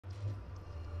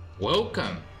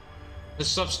Welcome! The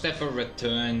Substepper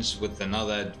returns with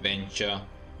another adventure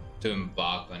to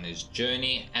embark on his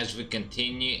journey as we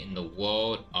continue in the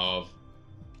world of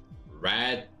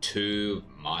RAD2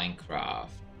 Minecraft.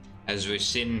 As we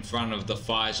sit in front of the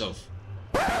fires of...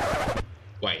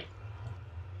 Wait.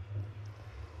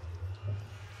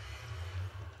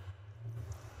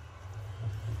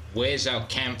 Where's our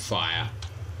campfire?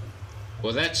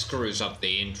 Well, that screws up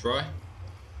the intro.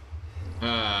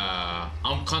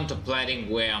 I'm contemplating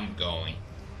where I'm going.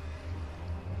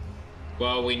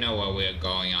 Well, we know where we're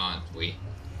going, aren't we?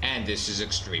 And this is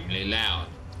extremely loud.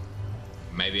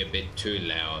 Maybe a bit too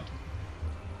loud.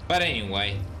 But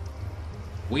anyway,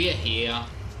 we are here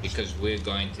because we're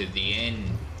going to the end.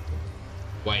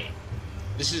 Wait,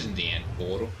 this isn't the end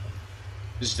portal.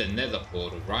 This is the nether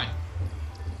portal, right?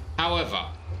 However,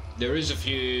 there is a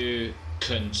few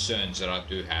concerns that I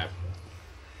do have.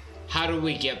 How do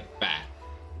we get back?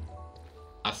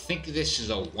 I think this is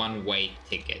a one-way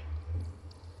ticket.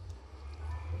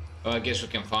 Well, I guess we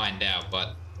can find out,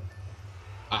 but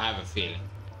I have a feeling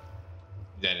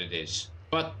that it is.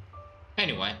 But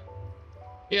anyway,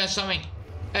 yeah, something.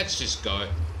 Let's just go.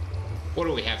 What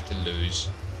do we have to lose?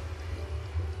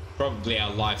 Probably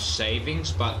our life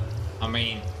savings, but I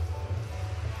mean,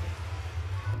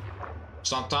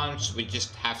 sometimes we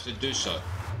just have to do so.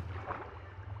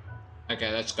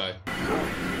 Okay, let's go.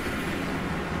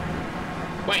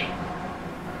 Wait,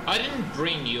 I didn't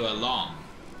bring you along.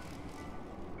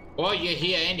 Well, you're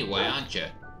here anyway, aren't you?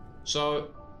 So,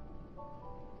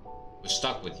 we're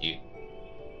stuck with you.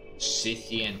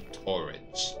 Scythian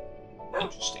turrets.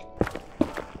 Interesting.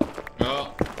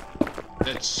 Well,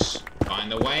 let's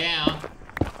find a way out.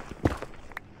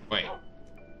 Wait,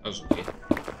 that was weird.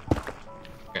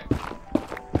 Okay.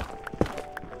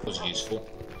 That was useful.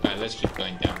 Alright, let's keep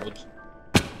going downwards.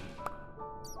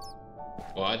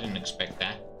 Well, I didn't expect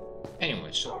that.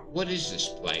 Anyway, so what is this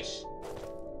place?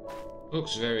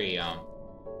 Looks very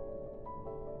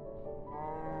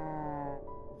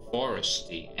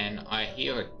foresty, and I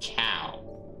hear a cow,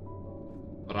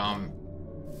 but I'm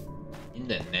in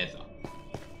the nether.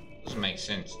 Doesn't make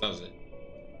sense, does it?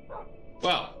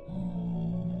 Well,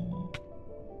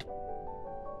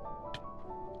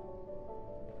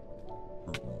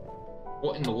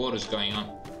 what in the world is going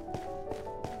on?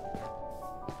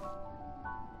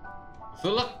 I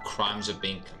feel like crimes are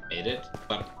being committed,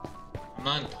 but I'm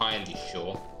not entirely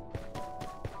sure.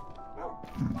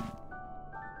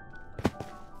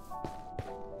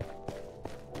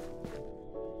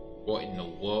 What in the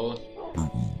world?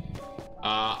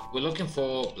 We're looking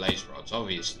for blaze rods,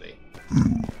 obviously.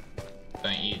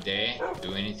 Don't you dare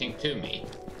do anything to me.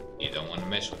 You don't want to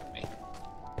mess with me.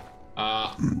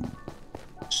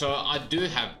 So I do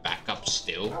have backup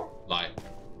still. Like,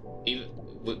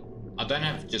 I don't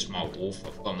have just my wolf,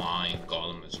 I've got my iron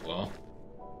golem as well.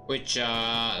 Which,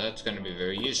 that's going to be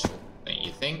very useful, don't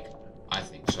you think? I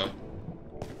think so.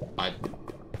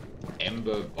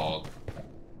 Ember bog.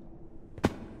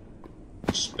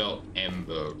 Spelled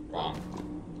ember wrong.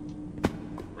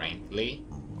 Frankly.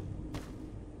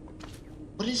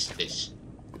 What is this?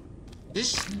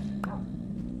 This?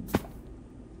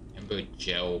 Ember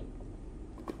gel.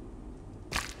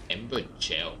 Ember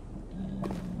gel.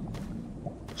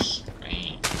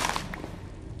 Strange.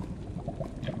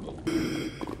 Ember.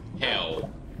 Hell.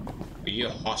 You're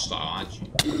hostile, aren't you?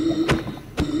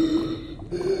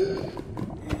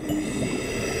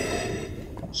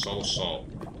 Soul salt.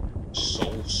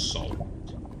 Soul salt.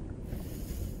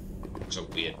 It's a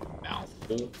weird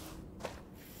mouthful.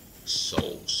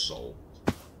 Soul salt.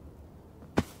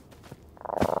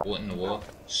 What in the world?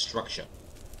 Structure.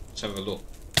 Let's have a look.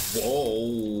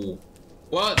 Whoa.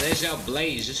 Well, there's our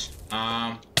blazes.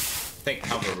 Take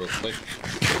cover real quick.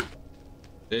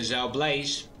 There's our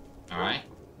blaze. Alright.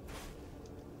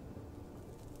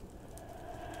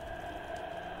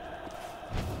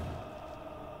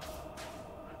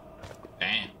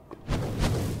 Damn.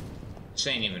 This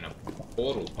ain't even a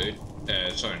portal, dude.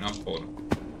 Sorry, not portal.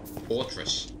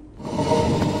 Fortress.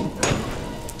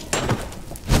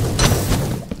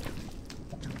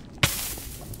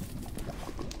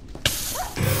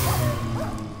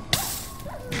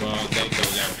 Well, there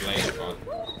goes our blaze rod.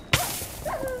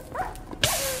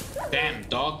 Damn,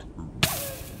 dog.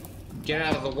 Get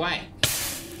out of the way.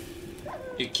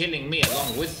 You're killing me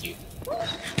along with you.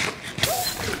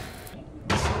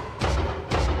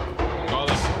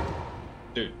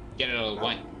 Dude, get out of the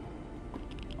way.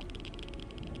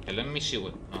 Okay, let me see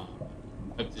what... Oh,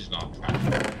 hope this is not a trap.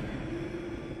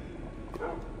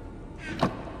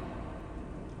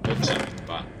 Heard something,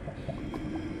 but...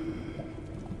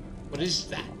 What is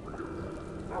that?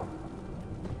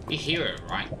 You hear it,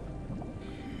 right?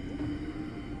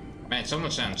 Man,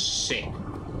 someone sounds sick.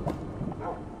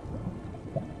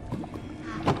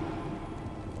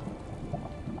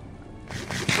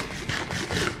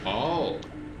 Oh,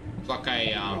 it's like a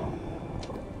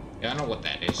yeah, I know what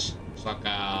that is. It's like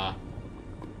a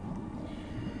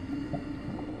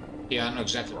yeah, I know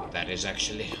exactly what that is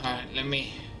actually. All right, let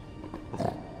me.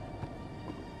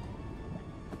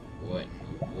 What?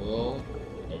 Whoa!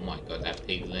 Oh my God, that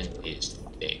piglin is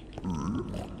thick.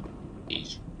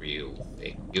 He's real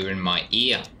thick. You're in my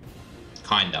ear,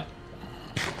 kinda.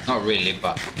 Not really,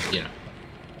 but you know.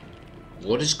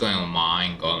 What is going on with my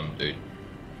iron golem, dude?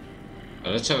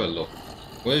 Let's have a look.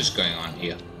 What is going on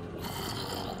here?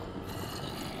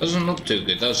 Doesn't look too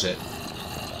good, does it?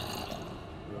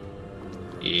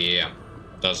 Yeah,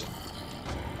 doesn't.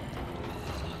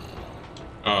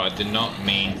 Oh, I did not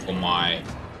mean for my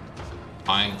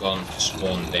iron golem to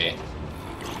spawn there.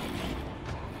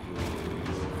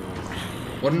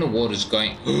 What in the world is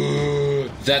going?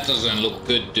 That doesn't look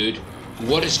good, dude.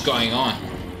 What is going on?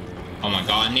 Oh my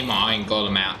God, I need my iron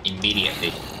golem out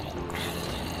immediately.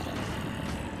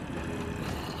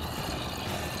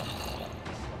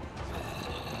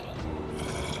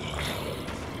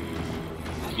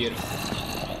 Beautiful.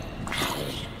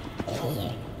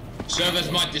 Serve as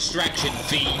my distraction,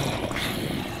 fiend.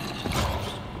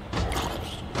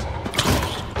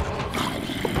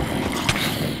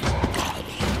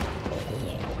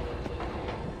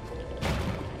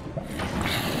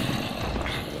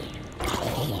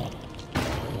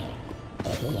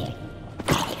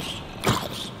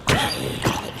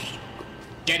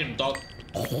 Get him, dog.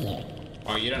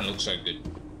 Oh, you don't look so good.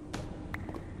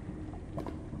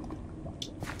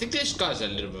 I think this guy's a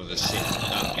little bit of a sick.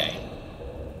 Okay.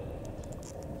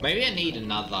 Maybe I need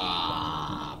another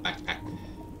backpack.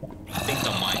 I think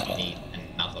I might need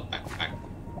another backpack.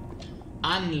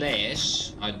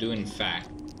 Unless I do in fact...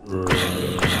 What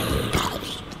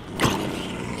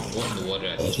in the world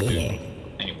did I just do?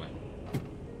 Anyway.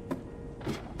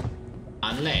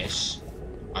 Unless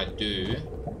I do...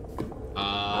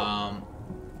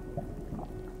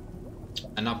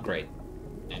 an upgrade.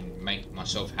 And make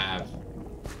myself have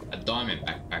a diamond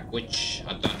backpack, which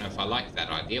I don't know if I like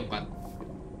that idea, but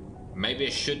maybe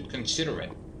I should consider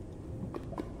it.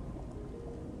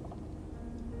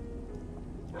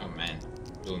 Oh man,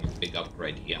 doing a big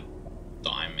upgrade here.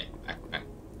 Diamond backpack.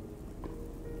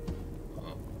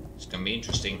 Oh, it's gonna be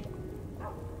interesting.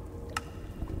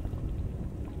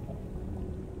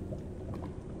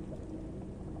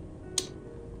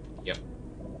 Yep.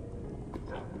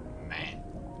 Oh man,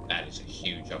 that is a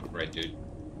huge upgrade, dude.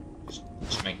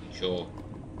 Just making sure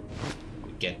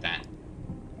we get that.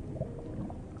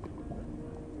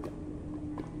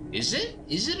 Is it?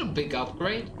 Is it a big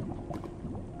upgrade?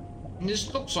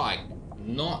 This looks like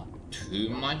not too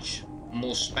much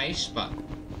more space, but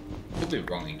could be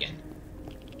wrong again.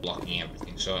 Blocking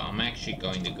everything. So I'm actually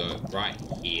going to go right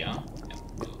here.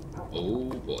 Oh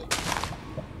boy.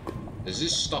 Does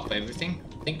this stop everything?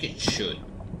 I think it should,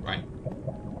 right?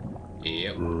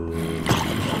 Yep.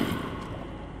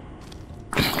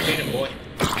 Get him, boy.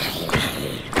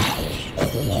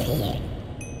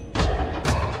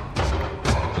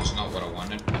 That's not what I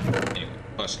wanted. Anyway,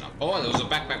 close enough. Oh, there was a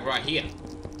backpack right here.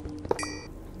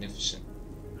 Magnificent.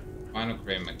 Final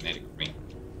grade magnetic ring.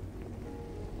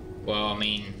 Well, I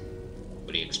mean,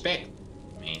 what do you expect?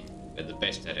 I mean, they're the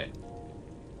best at it.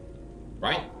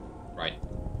 Right? Right.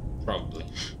 Probably.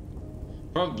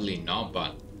 Probably not,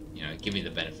 but, you know, give me the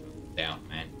benefit of the doubt,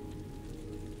 man.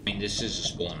 I mean, this is a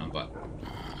spawner, but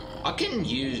I can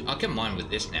mine with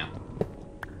this now.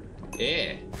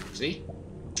 Yeah, see?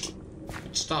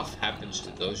 Good stuff happens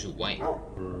to those who wait.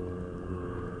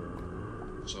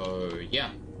 So,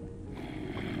 yeah.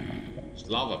 There's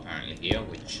lava apparently here,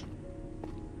 which...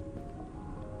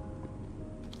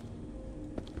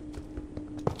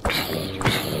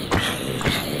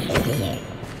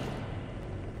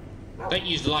 Don't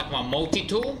you like my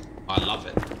multi-tool? I love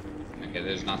it. Okay,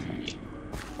 there's nothing here.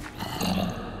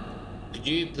 Could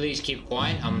you please keep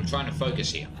quiet? I'm trying to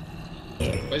focus here.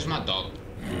 Where's my dog?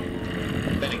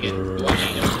 Then again, do I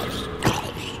need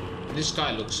him? This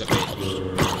guy looks a bit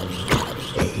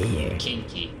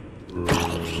kinky.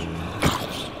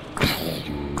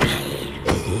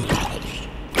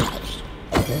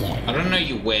 I don't know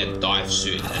you wear a dive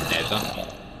suit in the nether. I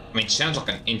mean, it sounds like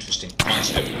an interesting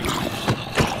concept.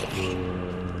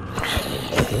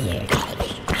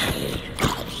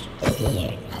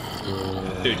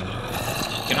 Dude,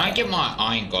 can I get my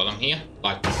iron golem here?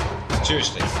 Like,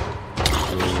 seriously.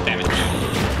 Damn it.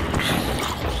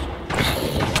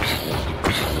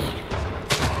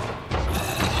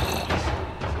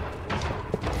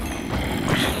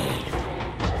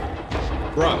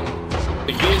 Bro,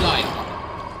 but you like...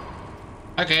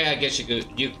 Okay, I guess you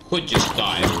could just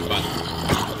die, but...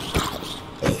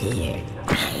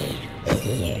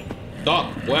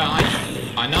 Doc, where are you?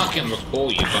 I know I can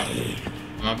recall you, but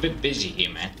I'm a bit busy here,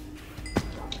 man.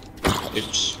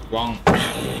 Oops, wrong.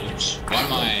 Oops, why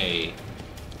am I...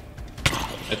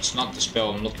 That's not the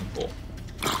spell I'm looking for.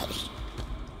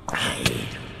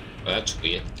 Well, that's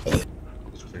weird. That's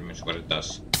pretty much what it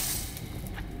does.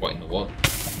 What in the world?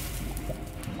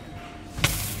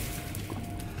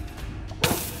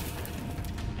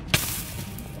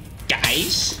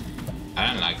 Guys? I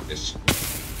don't like this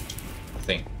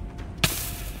thing.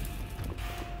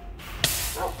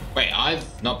 Wait,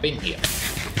 I've not been here.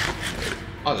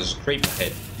 Oh, there's a creeper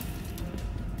head.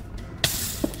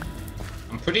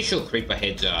 I'm pretty sure creeper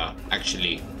heads are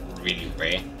actually really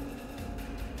rare.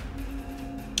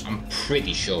 I'm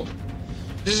pretty sure.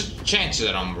 There's a chance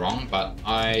that I'm wrong, but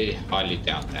I highly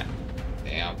doubt that.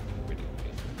 They are pretty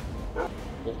rare.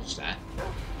 What was that?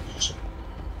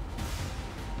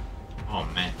 Oh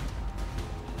man.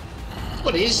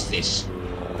 What is this?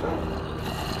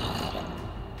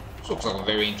 This looks like a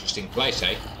very interesting place,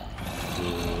 eh?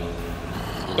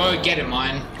 Go get him,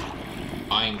 Iron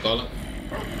Golem.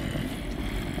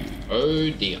 Oh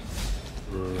dear.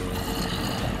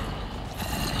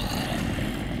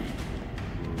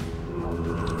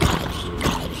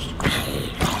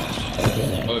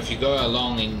 Or if you go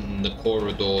along in the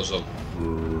corridors of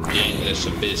the endless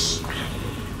abyss,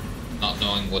 not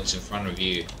knowing what's in front of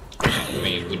you, I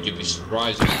mean, would you be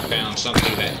surprised if you found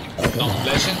something that's not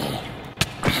pleasant?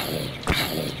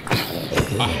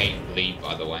 I hate bleed,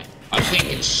 by the way. I think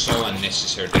it's so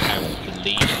unnecessary to have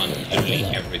bleed on literally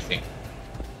everything.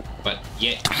 But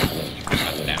yet,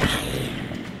 goddamn,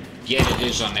 yet it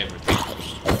is on everything.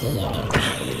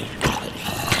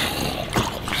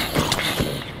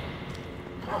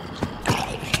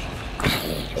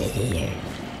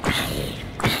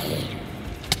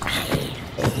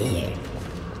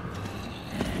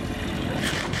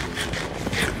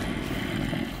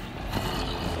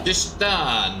 Just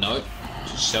note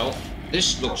to self,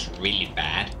 this looks really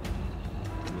bad.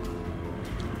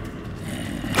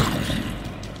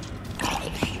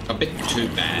 A bit too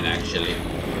bad, actually.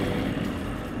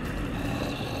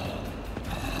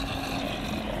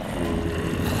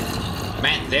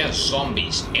 Man, there are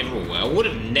zombies everywhere. I would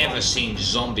have never seen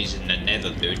zombies in the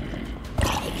nether, dude.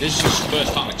 This is the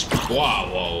first time it's... Wow,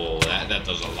 whoa, that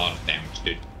does a lot of damage,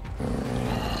 dude.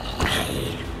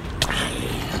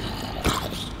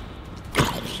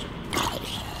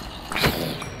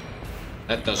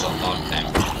 That does a lot of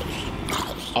damage.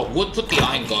 I would put the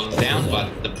Iron Golem down,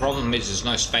 but the problem is there's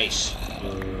no space.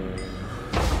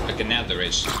 Okay, now there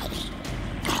is.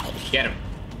 Get him.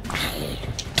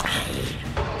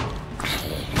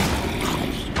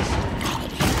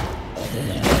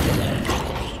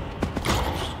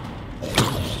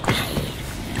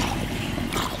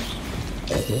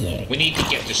 We need to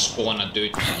get this spawner,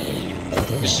 dude.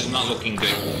 This is not looking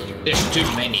good. There's too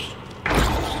many.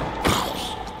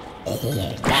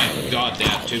 My god, there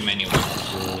are too many ones.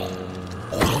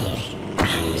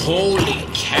 Holy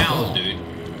cow, dude.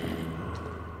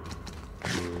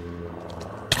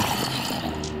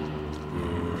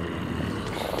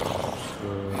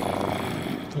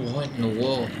 What in the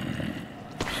world?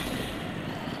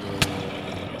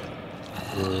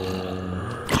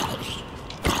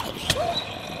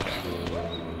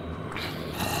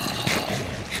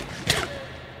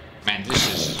 Man, this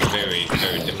is very,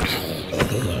 very difficult.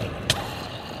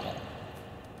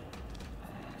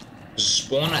 There's a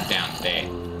spawner down there.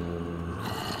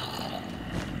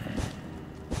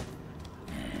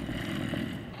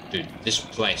 Dude, this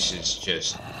place is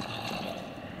just...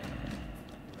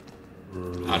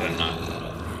 I don't know.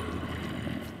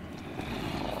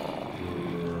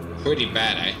 Pretty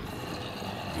bad, eh?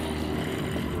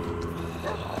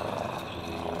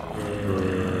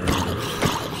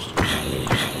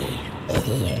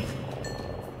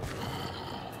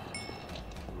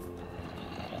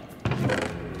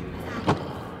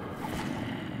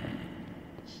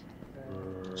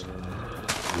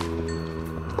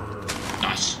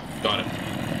 Nice, got it.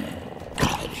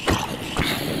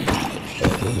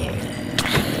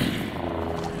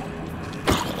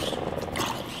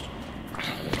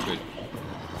 Good.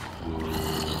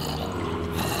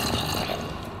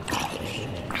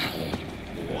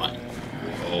 What?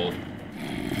 Oh.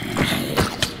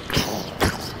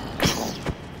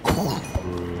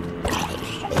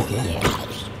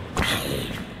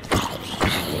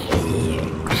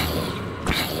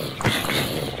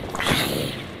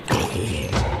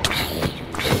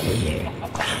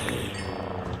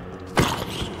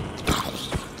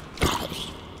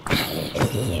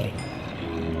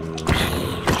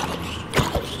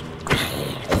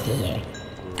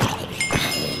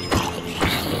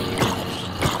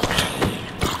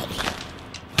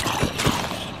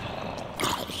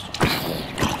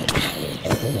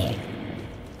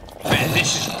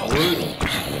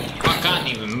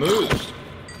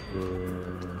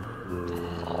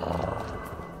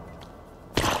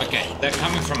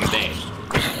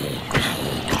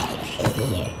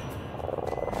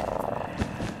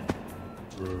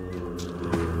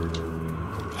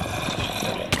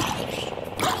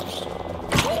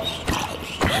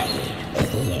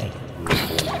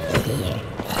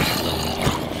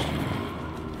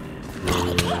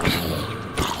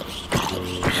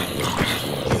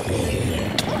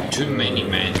 Too many,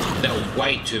 man. There are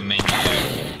way too many.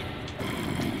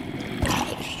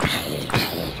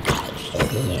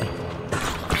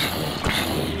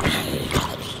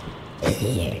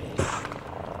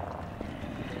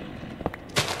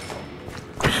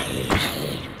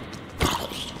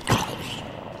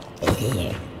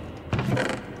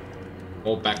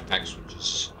 More backpacks, which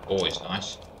is always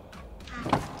nice.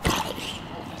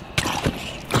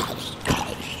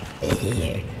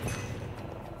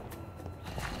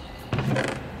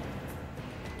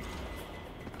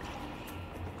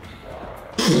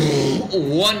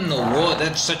 What in the world?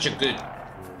 That's such a good...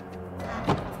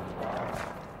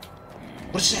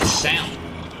 What's that sound?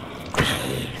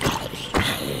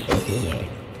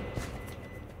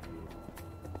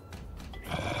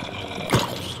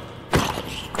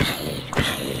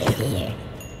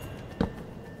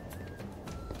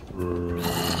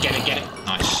 Get it.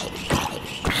 Nice.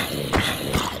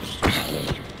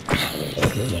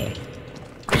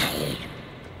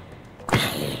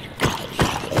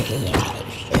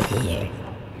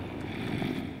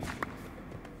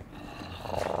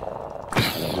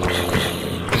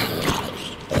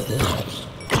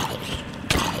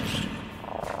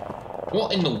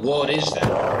 What in the world is that?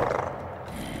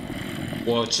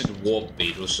 Well, it's a warp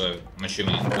beetle, so I'm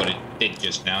assuming what it did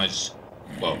just now is,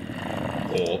 well,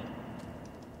 warp.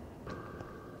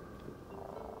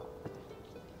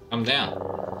 Come down.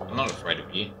 I'm not afraid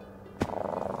of you.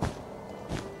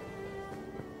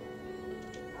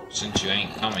 Since you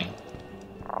ain't coming.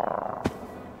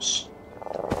 Oops.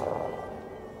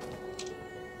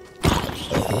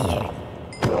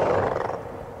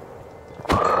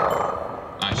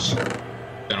 Nice.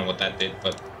 Don't know what that did,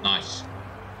 but nice.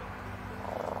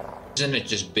 Isn't it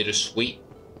just bittersweet?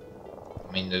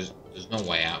 I mean, there's no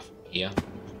way out from here.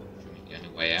 The only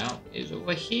way out is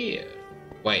over here.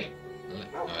 Wait.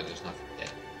 No, there's nothing there.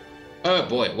 Oh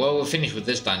boy, well, we're finished with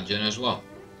this dungeon as well.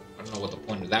 I don't know what the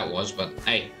point of that was, but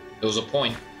hey, there was a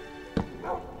point.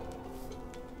 I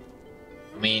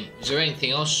mean, is there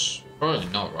anything else? Probably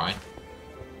not, right?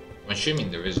 I'm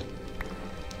assuming there isn't.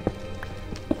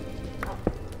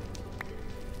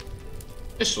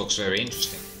 This looks very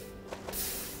interesting.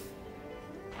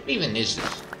 What even is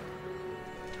this?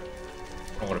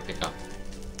 I don't want to pick up.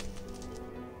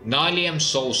 Nylium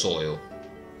soul soil.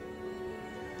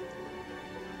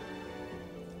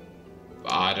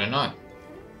 I don't know.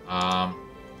 I'm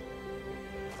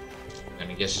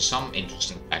gonna guess there's some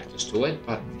interesting factors to it,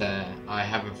 but I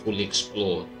haven't fully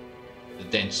explored the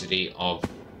density of,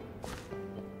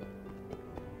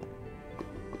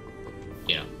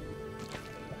 you know.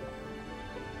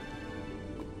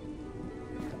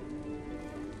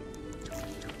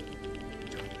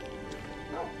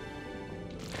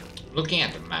 Looking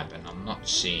at the map, and I'm not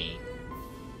seeing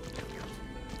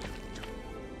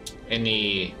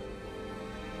anything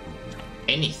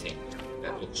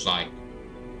that looks like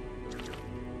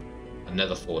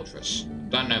another fortress.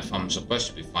 Don't know if I'm supposed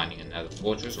to be finding another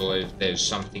fortress or if there's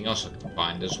something else I can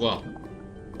find as well.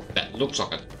 That looks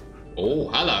like a... Oh,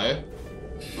 hello!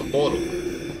 A portal.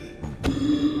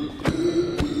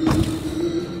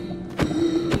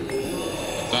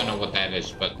 I don't know what that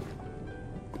is, but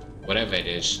whatever it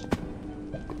is,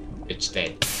 it's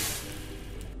dead.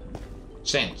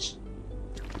 Sense.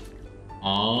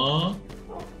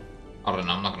 I don't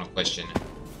know, I'm not gonna question it.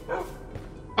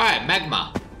 Alright,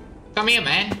 Magma. Come here,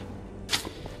 man.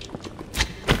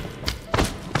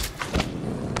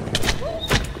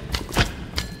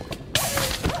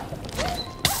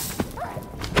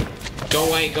 Go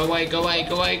away, go away, go away,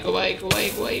 go away, go away, go away,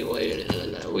 go away, go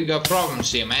away. We got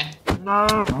problems here, man.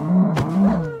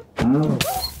 I'm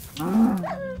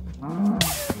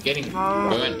getting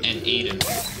burnt and eaten.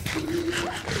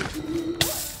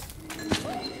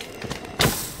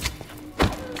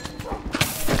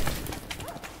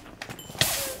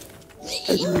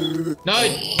 No!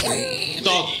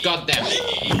 Dog, goddamn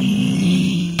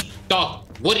it. Dog,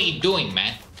 what are you doing,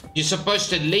 man? You're supposed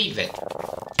to leave it.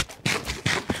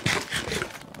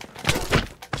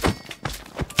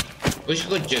 Wish you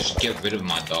could just get rid of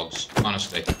my dogs,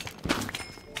 honestly.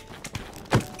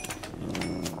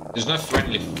 There's no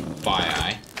friendly fire,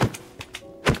 eh?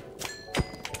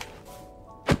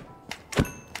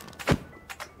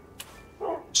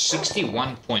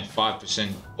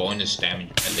 .61.5% bonus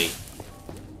damage per lead.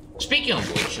 It's Speaking of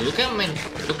which, look how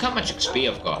much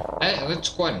XP I've got. That's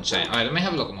quite insane. Alright, let me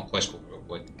have a look at my quest book real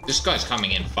quick. This guy's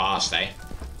coming in fast, eh?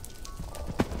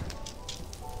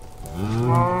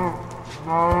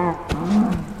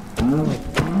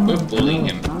 We're bullying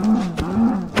him.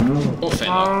 Poor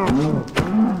fella.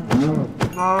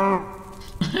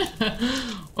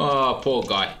 Oh, poor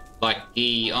guy. Like,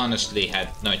 he honestly had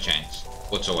no chance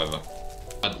whatsoever.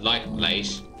 But like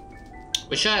Blaze,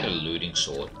 wish I had a looting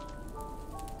sword.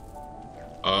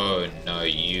 Oh no,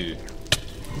 you.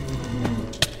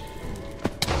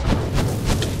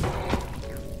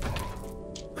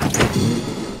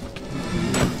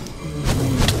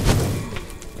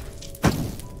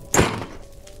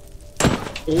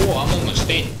 Oh, I'm almost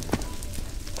dead.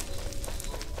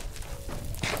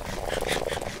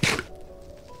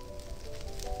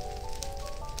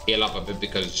 Heal up a bit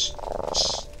because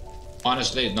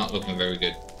honestly it's not looking very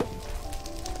good.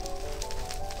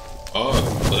 Oh,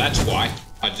 well that's why.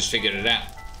 I just figured it out.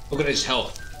 Look at his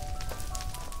health.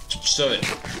 It's absurd.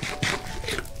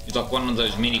 He's like one of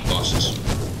those mini bosses.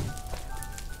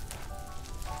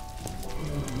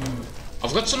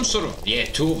 I've got some sort of, yeah,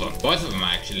 two of them. Both of them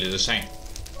are actually the same.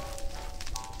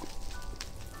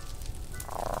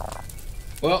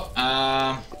 Well,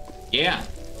 yeah.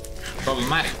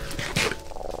 Problematic.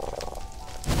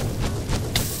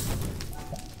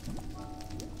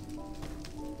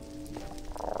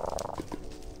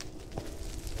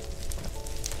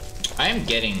 I am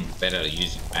getting better at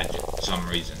using magic for some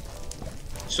reason.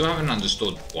 Still haven't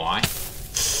understood why.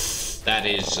 That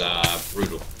is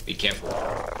brutal. Be careful.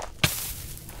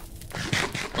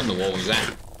 What in the world was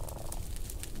that?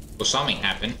 Well, something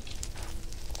happened.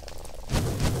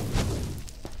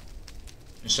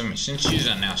 Since you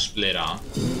are now split up.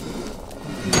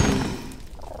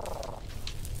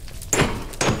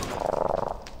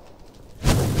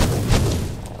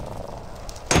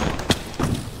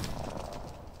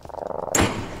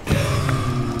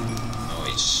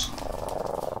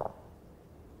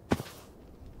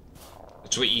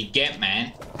 That's what you get,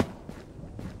 man.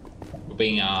 For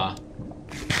being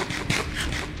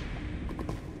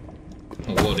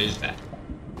what is that?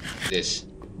 This.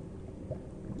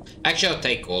 Actually, I'll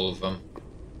take all of them.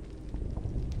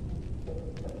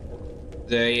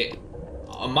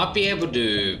 I might be able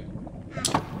to.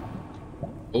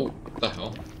 Oh, what the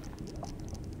hell?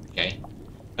 Okay.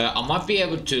 I might be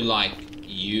able to like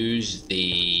use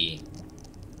the.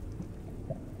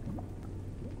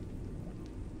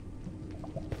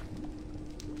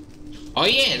 Oh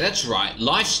yeah, that's right.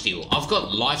 Lifesteal. I've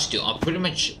got lifesteal. I'll pretty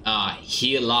much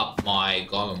heal up my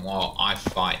golem while I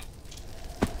fight,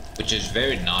 which is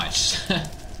very nice.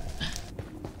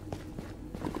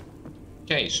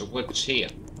 Okay, so what's here?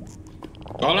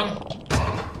 Golem.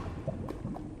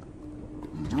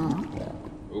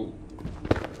 Ooh.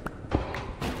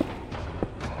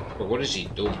 But what is he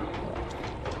doing?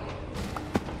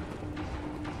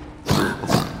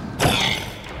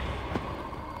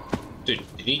 Dude,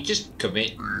 did he just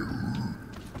commit?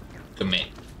 Commit.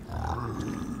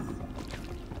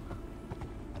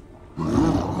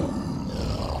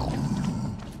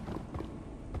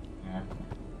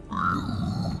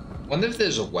 Wonder if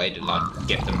there's a way to like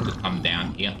get them to come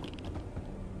down here.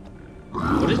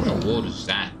 What in the world is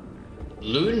that?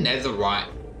 Blue netherite,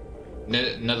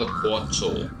 nether quartz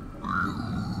ore.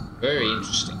 Very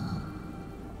interesting.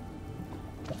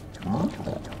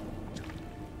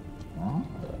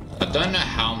 I don't know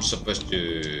how I'm supposed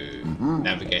to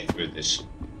navigate through this.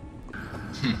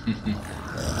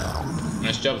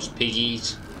 Nice jobs,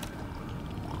 piggies.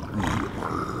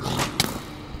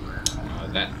 Oh,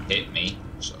 that hit me.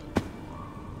 So.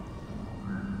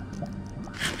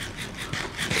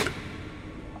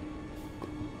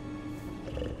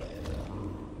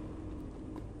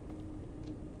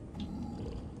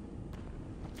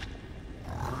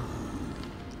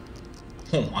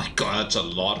 Oh my god, that's a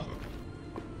lot of them.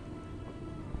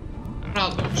 What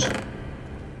are those?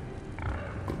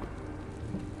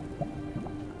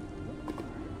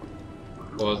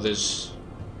 Well, there's...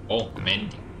 Oh,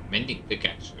 mending. Mending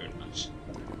pickaxe, very nice.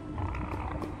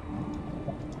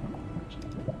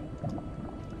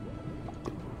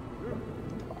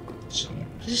 So,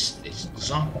 what is this?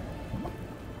 Zombie?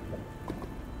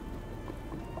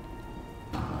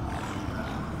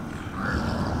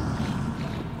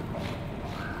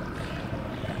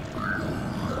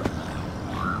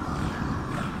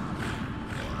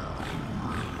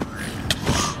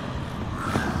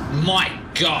 My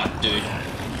god, dude.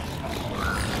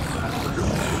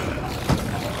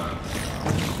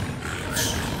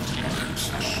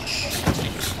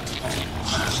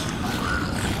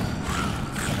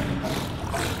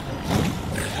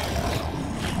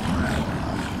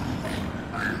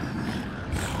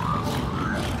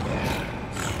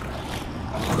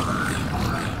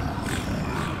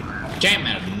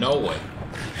 nowhere.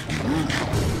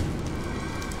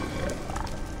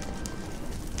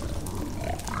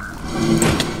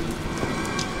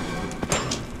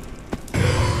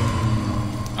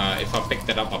 If I picked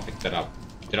it up, I picked it up.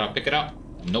 Did I pick it up?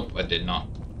 Nope, I did not.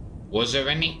 Was there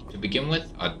any to begin with?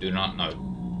 I do not know.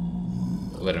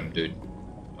 Look at him, dude.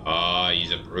 Oh,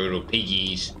 he's a brutal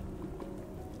piggies.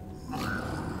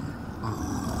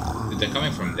 Dude, they're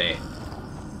coming from there.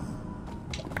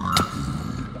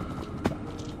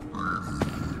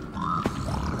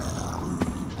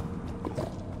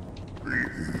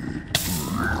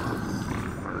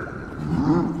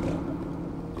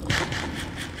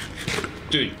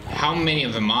 Dude, how many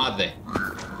of them are there?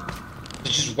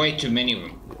 There's just way too many of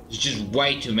them. There's just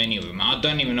way too many of them. I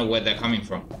don't even know where they're coming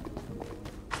from.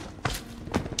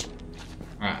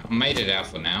 Alright, I made it out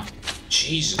for now.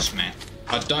 Jesus, man.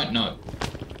 I don't know.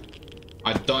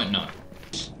 I don't know.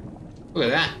 Look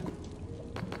at that.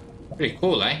 Pretty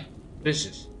cool, eh? What is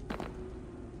this?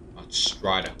 Oh, it's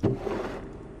Strider.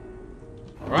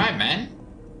 Alright, man.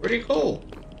 Pretty cool.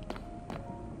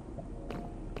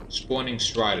 Spawning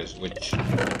Striders, which...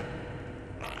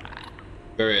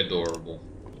 very adorable.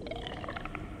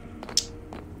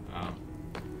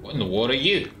 What in the water are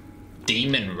you?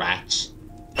 Demon rats.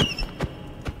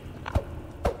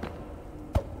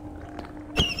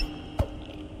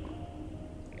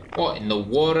 What in the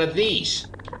water are these?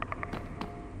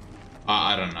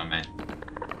 I don't know, man.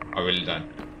 I really don't.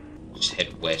 Just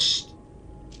head west.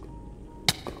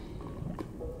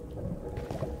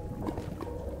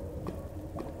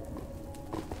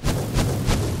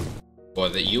 Boy,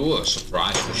 that you were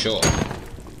surprised for sure.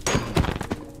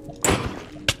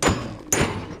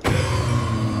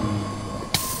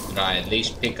 Did I at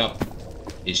least pick up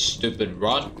his stupid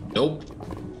rod? Nope.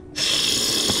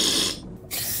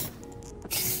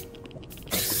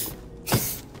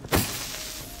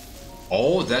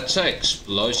 Oh, that's an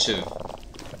explosive.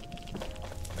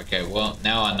 Okay, well,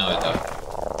 now I know though.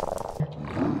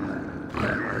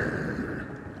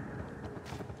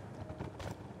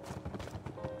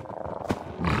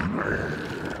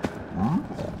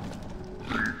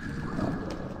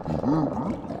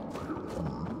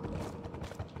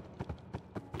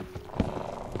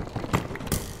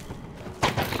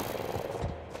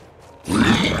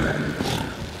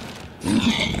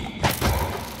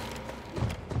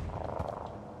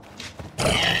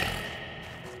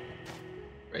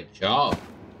 Great job.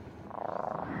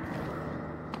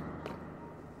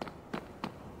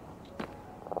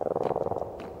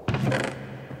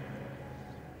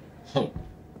 Oh.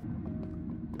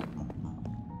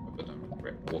 I don't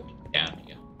regret walking down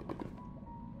here.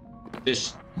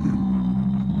 This...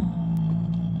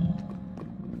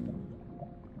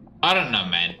 I don't know,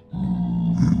 man.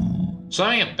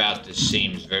 Something about this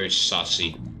seems very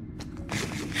sussy.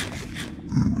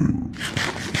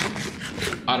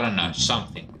 I don't know,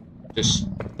 something. Just...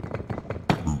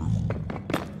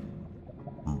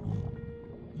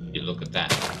 you look at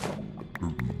that.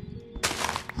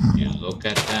 You look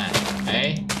at that,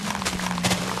 eh?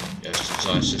 Just as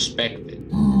I suspected.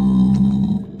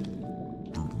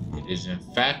 It is in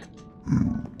fact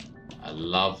a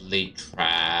lovely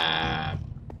trap.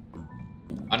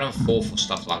 I don't fall for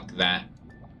stuff like that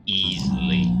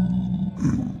easily.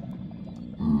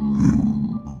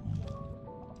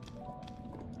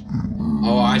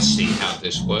 Oh, I see how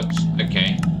this works.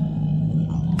 Okay.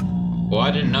 Well,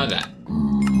 I didn't know that.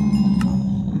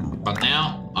 But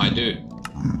now, I do.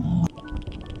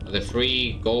 Are there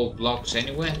 3 gold blocks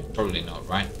anywhere? Probably not,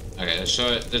 right? Okay,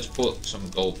 so let's put some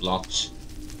gold blocks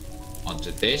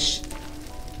onto this.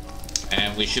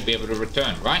 And we should be able to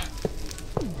return, right?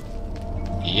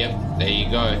 Yep, there you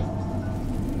go.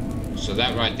 So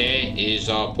that right there is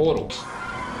our portal.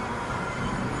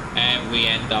 And we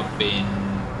end up in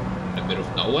a bit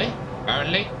of nowhere,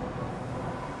 apparently.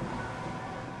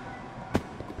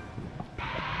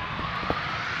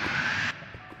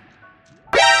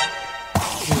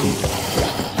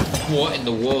 What in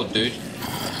the world, dude?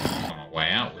 On my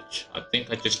way out, which I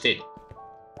think I just did.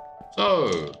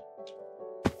 So,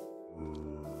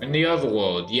 in the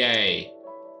overworld, yay.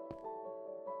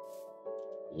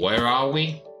 Where are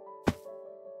we?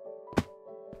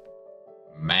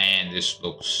 Man, this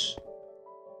looks...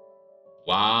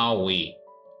 wowee.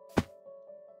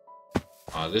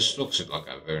 Oh, this looks like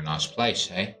a very nice place,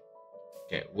 eh?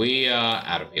 Okay, we are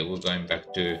out of here. We're going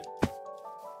back to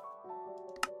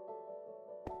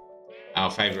our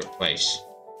favorite place.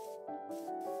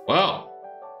 Well,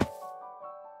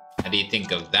 how do you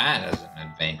think of that as an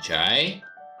adventure, eh?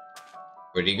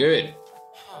 Pretty good.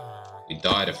 We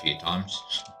died a few times.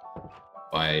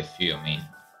 By a few, I mean,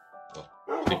 well,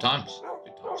 2 times.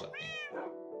 2 times, I think.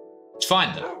 It's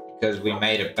fine though, because we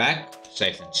made it back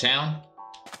safe and sound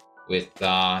with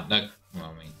no. Well,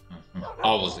 I mean,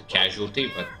 I was the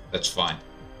casualty, but that's fine.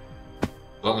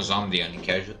 As long as I'm the only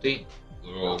casualty,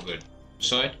 we're all good.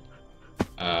 So,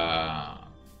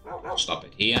 I'll stop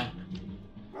it here.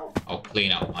 I'll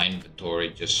clean up my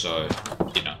inventory just so,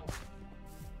 you know,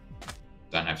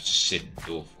 don't have to sit and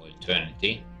do it for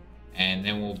eternity. And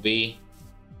then we'll be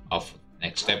off for the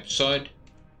next episode,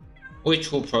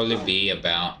 which will probably be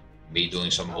about me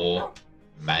doing some more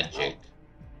magic.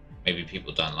 Maybe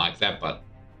people don't like that, but,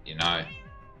 you know,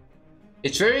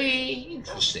 it's very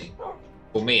interesting.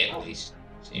 For me, at least.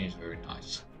 Seems very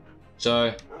nice.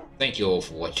 So, thank you all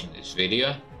for watching this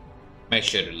video. Make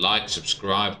sure to like,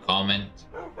 subscribe, comment,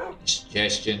 any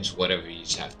suggestions, whatever you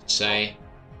have to say.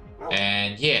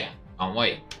 And yeah, can't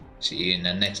wait. See you in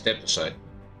the next episode.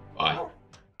 Bye.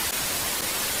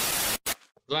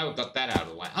 Glad we got that out of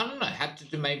the way. I don't know, had to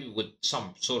do maybe with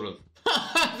some sort of...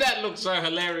 That looks so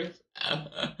hilarious.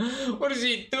 What is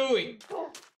he doing?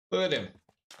 Look at him.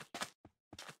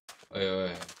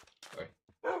 Wait. Sorry.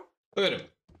 Look at him.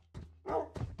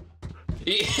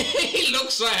 He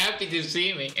looks so happy to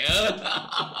see me.